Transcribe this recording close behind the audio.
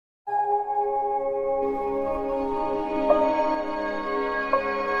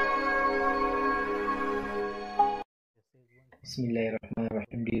بسم الله الرحمن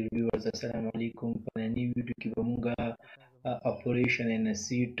الرحیم. ډیر ویورز السلام علیکم. په نننۍ ویډیو کې به مونږ اپریشن ان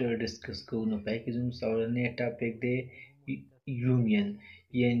سیټ ډسکس کوو. نو پای کې زموږ اولنی ټاپک دی یونین،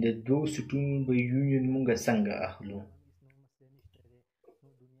 یعنې د دوو سیټونو به یونین مونږ څنګه اخلو.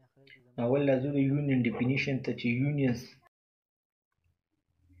 اول راځو د یونین ډیفینیشن ته چې یونین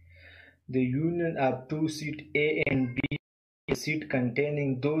the union of two seat A and B, a seat containing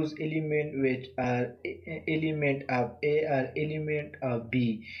those elements which are element of A or element of B.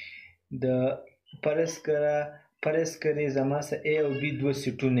 د فرض کړئ زما سره A او B دوه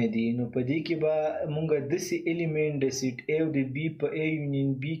سیټونه دي، نو په دې کې به مونږ داسې الیمنټ د سیټ A او د B په A یونین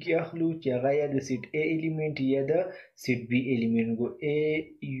B کې اخلو چې هغه یا د سیټ A الیمنټ یا د سیټ B الیمنټ. ګو A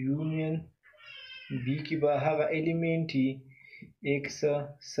یونین B کې به هغه الیمنټ x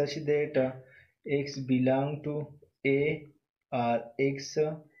such that x belong to A or x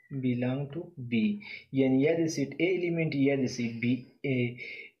belong to B، یعنی یا د سیټ A الیمنٹ یا د سیټ B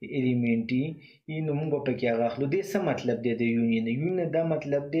الیمنٹ نو موږ به پکې هغه اخلو. دې څه مطلب دی د یونین؟ یونین دا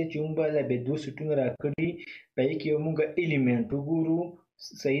مطلب دی چې موږ به بیا دوه سیټونه راکړي، په هغې کې به موږ الیمنټ وګورو،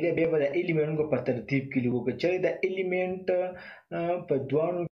 صحیح ده، بیا به د الیمنټ موږ په ترتیب کې لیکو. که چېرې د الیمنټ په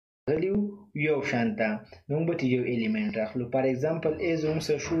دواړو غلیو یو شانته نو موږ به ترې یو الیمنټ راخلو. فار ایگزامپل A زموږ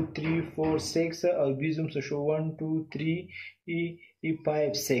سره شو 3 4 6 او B زموږ سره شو 1 2 3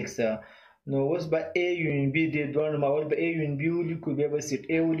 5 6. نو اوس به A یونین B دې دواړو اول به A یونین B ولیکو، بیا به سیټ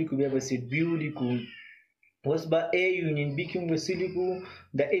A ولیکو، بیا به سیټ B ولیکو. اوس به A یونین B کې موږ څه لیکو؟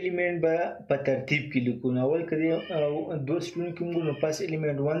 د الیمنټ به په ترتیب کې لیکو. نو اول که دوه سیټونو کې موږ نو پس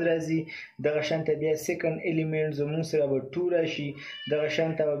الیمنټ 1 راځي، دغه شانته بیا سیکنډ الیمنټ زموږ سره به 2 راشي، دغه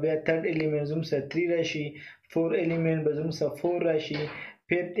شانته به بیا تھرډ الیمنټ زموږ سره 3 راشي، فور الیمنټ به زموږ سره 4 راشي،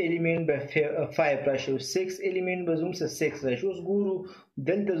 فیفت الیمنٹ به 5 راشي، او 6 الیمنٹ به زموږ سره 6 راشي. اوس ګورو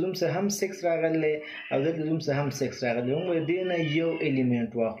دلته زموږ سره هم 6 راغلی او دلته زموږ سره هم 6 راغلی، موږ به د دې نه یو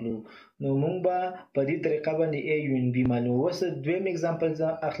الیمنټ واخلو. نو موږ به په دې طریقه باندې A یونین B معلومو. اوس دویم اگزامپل زه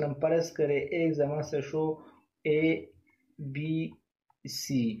اخلم. فرض کړئ A زما سره شو A B C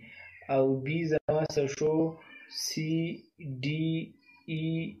او B زما سره شو C D E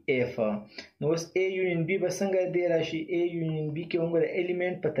F. نو اوس A یونین B به څنګه دی راشي؟ A یونین B کې موږ د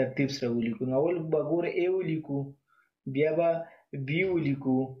الیمنټ په ترتیب سره ولیکو. نو اول به ګوره A ولیکو، بیا به B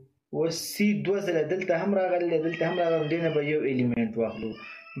ولیکو، اوس C دوه ځله دلته هم راغلی دلته هم راغلی، دې نه به یو الیمنټ واخلو،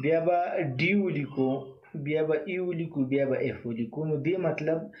 بیا به D ولیکو، بیا به E ولیکو، بیا به F ولیکو. نو دې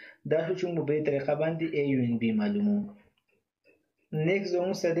مطلب دا شو چې موږ په دې طریقه باندې A یونین B معلومو. نیکسټ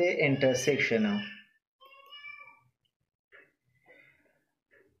زموږ سره دی انټرسیکشن.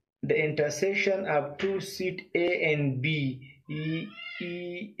 The intersection of two seat A and B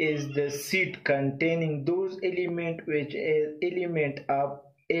is the seat containing those elements which is element of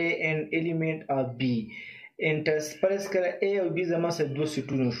A and element of B. فرض کړه A او B زما سره دوه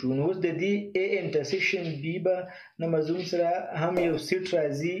سیټونه شو، نو اوس د دې A انټرسیکشن B به نه زموږ سره هم یو سیټ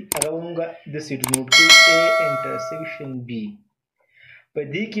راځي، هغه به موږ د سیټ نوټ کړو A انټرسیکشن B. په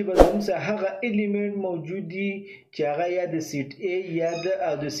دې کې به زموږ سره هغه الیمنټ موجود دي چې هغه یا د سیټ A یا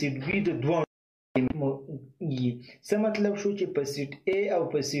د سیټ B د دواړو څه مطلب شو چې په سیټ A او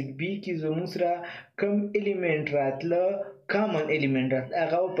په سیټ B کې زموږ سره کم الیمنټ راتله، کامن الیمنټ راتله،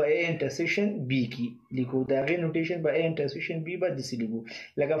 هغه په A انټرسیکشن B کې لیکو. د هغې نوټیشن به A انټرسیکشن B به داسې لیکو.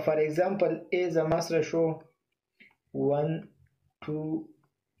 لکه فار ایگزامپل A زما سره شو 1 2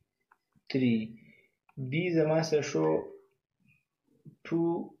 3، B زما سره شو 2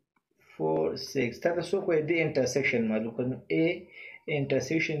 4 6. تا ته څوک وایي د انټرسیکشن معلوم کړو، A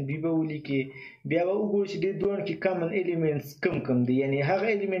انټرسیکشن B به ولیکې، بیا به وګورو چې دې دواړو کې کامن الیمنټس کم دي، یعنی هغه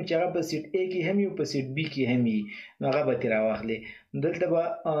الیمنټ چې هغه په سیټ A کې هم وي او په سیټ B کې هم وي نو هغه به ترې راواخلې. دلته به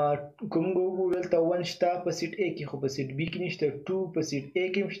که موږ وګورو دلته 1 شته په سیټ A کې خو په سیټ B کې نشته، 2 په سیټ A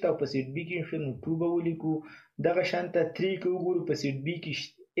کې هم شته او په سیټ B کې هم شته نو 2 به ولیکو. دغه شانته 3 که وګورو په سیټ B کې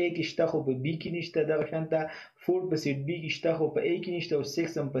A کې شته خو په B کې نشته، دغه شانته 4 په سیټ B کې شته خو په A کې نشته، او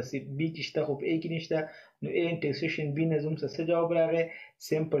 6 هم په سیټ B کې شته خو په A کې نشته. نو A انټرسیکشن B نه زموږ سره څه جواب راغی؟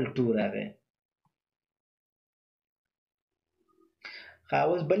 سمپل 2 راغی. ښه،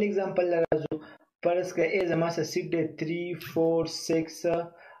 اوس بل اگزامپل ته راځو. فرض کړه A زما سره سیټ دی 3 4 6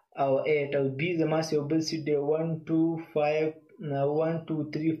 او 8 او B زما سره یو بل سیټ دی 1 2 5 1 2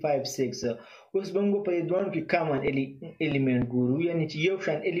 3 5 6. اوس به موږ په دې دواړو کې کامن الیمنټ ګورو، یعنې چې یو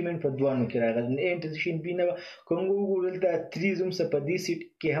شان الیمنټ په دواړو کې راغلی. A انټرسیکشن B نه که موږ وګورو دلته 3 زموږ سره په دې سیټ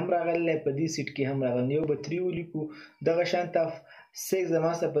کې هم راغلی، په دې سیټ کې هم راغلی، یو به 3 ولیکو. دغه شانته 6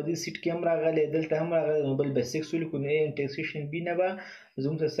 زما سره په دې سیټ کې هم راغلی، دلته هم راغلی، نو بل به 6 ولیکو. نو A انټرسیکشن B نه به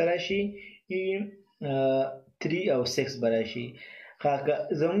زموږ سره څه راشي؟ 3 او 6 به راشي. که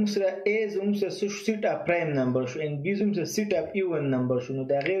زموږ سره A زموږ سره سیټ اف پرایم نمبر شو ان B زموږ سره سیټ اف ایون نمبر شو نو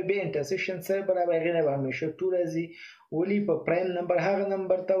د هغې بیا انټرسیکشن سره برابر هغې نه به همیشه 2 راځي ولې په پرایم نمبر هغه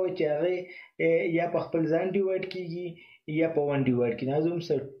نمبر ته وایي چې هغې یا په خپل ځان ډیوایډ کېږي یا په 1 ډیوایډ کېږي نو زموږ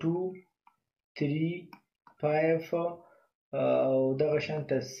سره 2 3 5 او دغه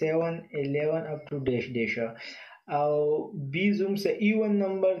شانته 7 11 up to dash او B زموږ سره ایون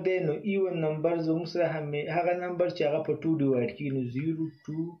نمبر دی نو ایون نمبر زموږ سره هغه نمبر چې هغه په 2 ډیوایډ کېږي نو 0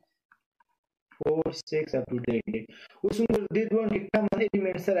 2 4 6 up to dash اوس موږ دې دوه کې کامن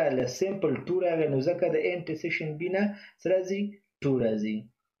الیمنټ سره له سمپل 2 راغی نو ځکه د انټرسیکشن B نه سره راځي 2 راځي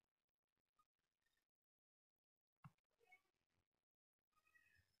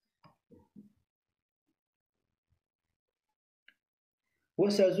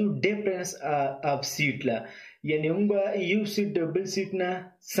اوس راځو ډیفرنس اف سیټ لا یعنی موږ یو سیټ د بل سیټ نه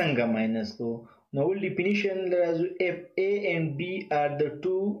څنګه ماینس کوو نو ول ډیفینیشن راځو if A and B are the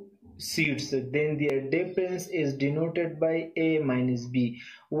two seats then their difference is denoted by A minus B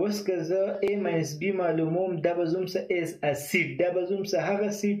اوس که زه A minus B معلوموم دا به زموږ سره is a seat دا به زموږ سره هغه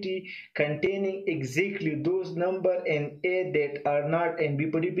seat containing exactly those number and A that are not and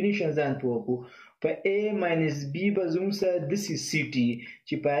B په ډیفینیشن ځان پوه کړو په A minus B به زموږ سره داسې سیټ وي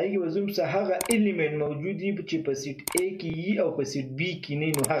چې په هغې کې به زموږ سره هغه الیمنټ موجود وي چې په سیټ A کې وي او په سیټ B کې نه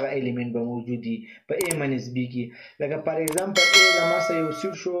نو هغه الیمنټ به موجود وي په A minus B کې لکه فار ایگزامپل A زما سره یو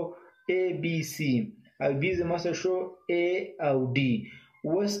سیټ شو A B C او B زما سره شو A او D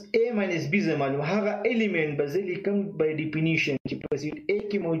اوس A minus B زما معلوم هغه الیمنټ به زه لیکم by definition چې په سیټ A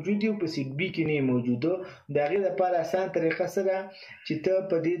کې موجود وي او په سیټ B کې نه موجود د هغې لپاره اسان طریقه څه ده چې ته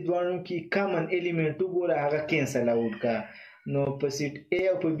په دې دواړو کې کامن الیمنټ وګوره هغه کینسل اوټ کړه نو په سیټ A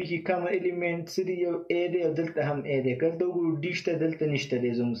او په B کې کامن الیمنټ څه دی یو A دی او دلته هم A دی که دلته وګورو D شته دلته نشته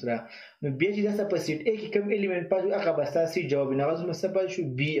دی زموږ سره نو بیا چې داسې په سیټ A کې کوم الیمنټ پاتې وي هغه به ستا سی جواب وي نو هغه زموږ څه پاتې شو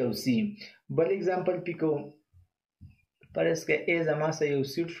B او C بل اگزامپل پې کوو فرض که A زما سره یو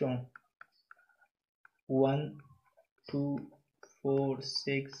سیټ شو 1 2 4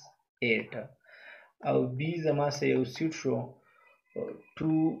 6 8 او B زما سره یو سیټ شو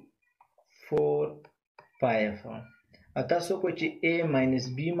 2 4 5 او تاسو کوئ چې A minus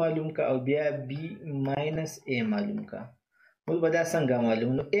B معلوم کا او بیا B minus A معلوم کا اوس به دا څنګه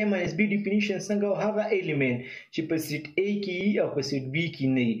معلوم نو A minus B ډیفینیشن څنګه او هغه الیمنټ چې په سیټ A کې وي او په سیټ B کې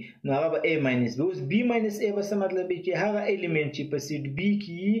نه وي نو هغه به A minus B اوس B minus A به څه مطلب دی چې هغه الیمنټ چې په سیټ B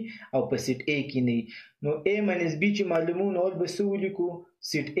کې وي او په سیټ A کې نه وي نو A minus B چې معلومو نو به څه ولیکو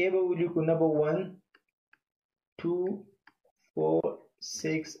سیټ A به ولیکو نمبر 1 2 4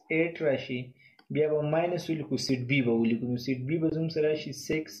 6 8 راشي بیا به ماینس ولیکو سیټ B به ولیکو نو سیټ B به زموږ سره راشي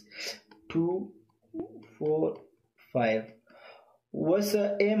 6 2 4 5 اوس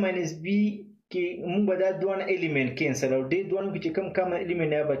A minus B کې موږ به دا دوه الیمنټ کینسل او دې دوه کې چې کوم کامن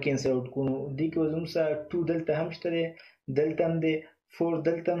الیمنټ به کینسل اوټ کړو دې کې زموږ سره 2 دلته هم شته دی دلته هم دی 4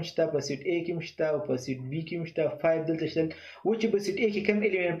 دلته هم شته په سیټ A کې هم شته او په سیټ B کې هم شته 5 دلته شته و چې په سیټ A کې کوم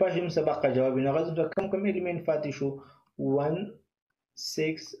الیمنټ پاتې شو سبق جواب نه غواړم کوم الیمنټ پاتې شو 1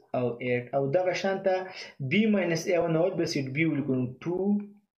 6 او 8 او دغه شانته B minus A نو به سیټ B ولیکو 2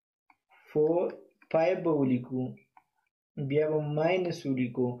 4 5 به ولیکو بیا به ماینس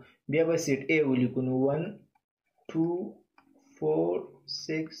ولیکو بیا به سیټ A ولیکو نو 1 2 4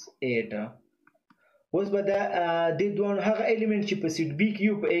 6 8 اوس به دا د دوه هغه الیمنټ چې په سیټ B کې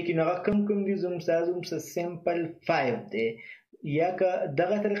یو په A کې هغه کم دي زموږ سره سمپل 5 دی یا که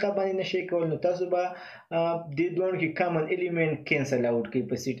دغه طریقه باندې نشئ کول نو تاسو به د دوه کې کامن الیمنټ کینسل اوټ کړئ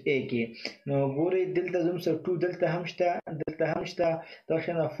په سیټ A کې نو ګورئ دلته زموږ سره 2 دلته هم شته دا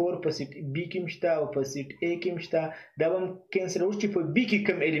شنه 4 په سیټ B کې هم شته او په سیټ A کې هم شته دا به کینسل اوټ چې په B کې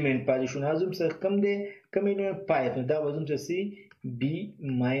کوم الیمنټ پاتې شو نو زموږ سره کم دی کوم الیمنټ 5 نو دا به زموږ سره B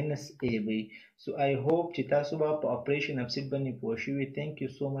minus A وي so I hope چې تاسو به په اپریشن اف سیټ باندې پوه شئ thank you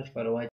so much for watching